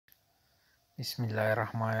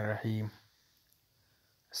बिस्मिल्लाहिर्रहमानिर्रहीम।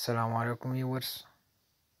 अस्सलाम वालेकुम व्यूअर्स।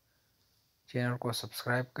 चैनल को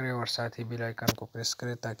सब्सक्राइब करें और साथ ही बेल आइकन को प्रेस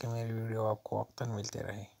करें ताकि मेरी वीडियो आपको वक्तन मिलते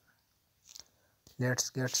रहे।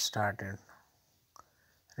 Let's get started.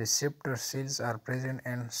 Receptor cells are present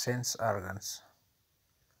in sense organs.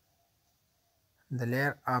 The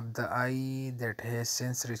layer of the eye that has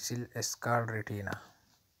sensory cells is called retina.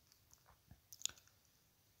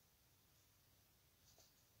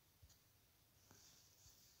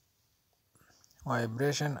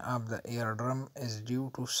 Vibration of the eardrum is due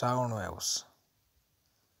to sound waves.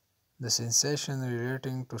 The sensation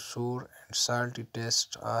relating to sour and salty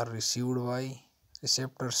taste are received by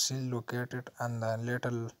receptor cells located on the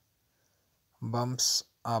little bumps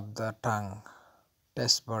of the tongue,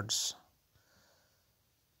 taste buds.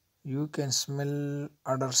 You can smell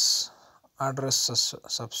odorous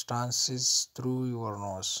substances through your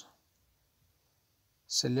nose.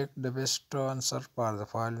 Select the best answer for the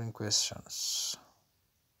following questions.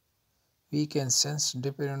 We can sense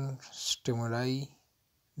different stimuli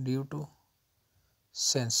due to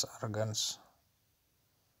sense organs.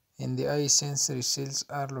 In the eye, sensory cells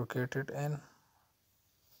are located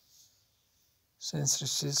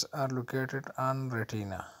on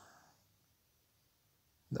retina.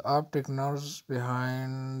 The optic nerves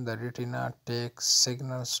behind the retina take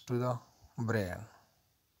signals to the brain.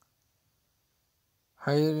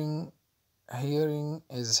 Hearing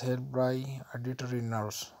is helped by auditory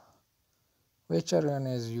nerves. Which organ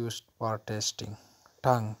is used for tasting?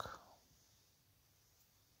 Tongue.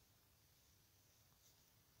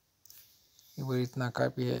 ये इतना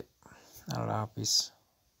काफ़ी है। अल्लाह हाफिज़।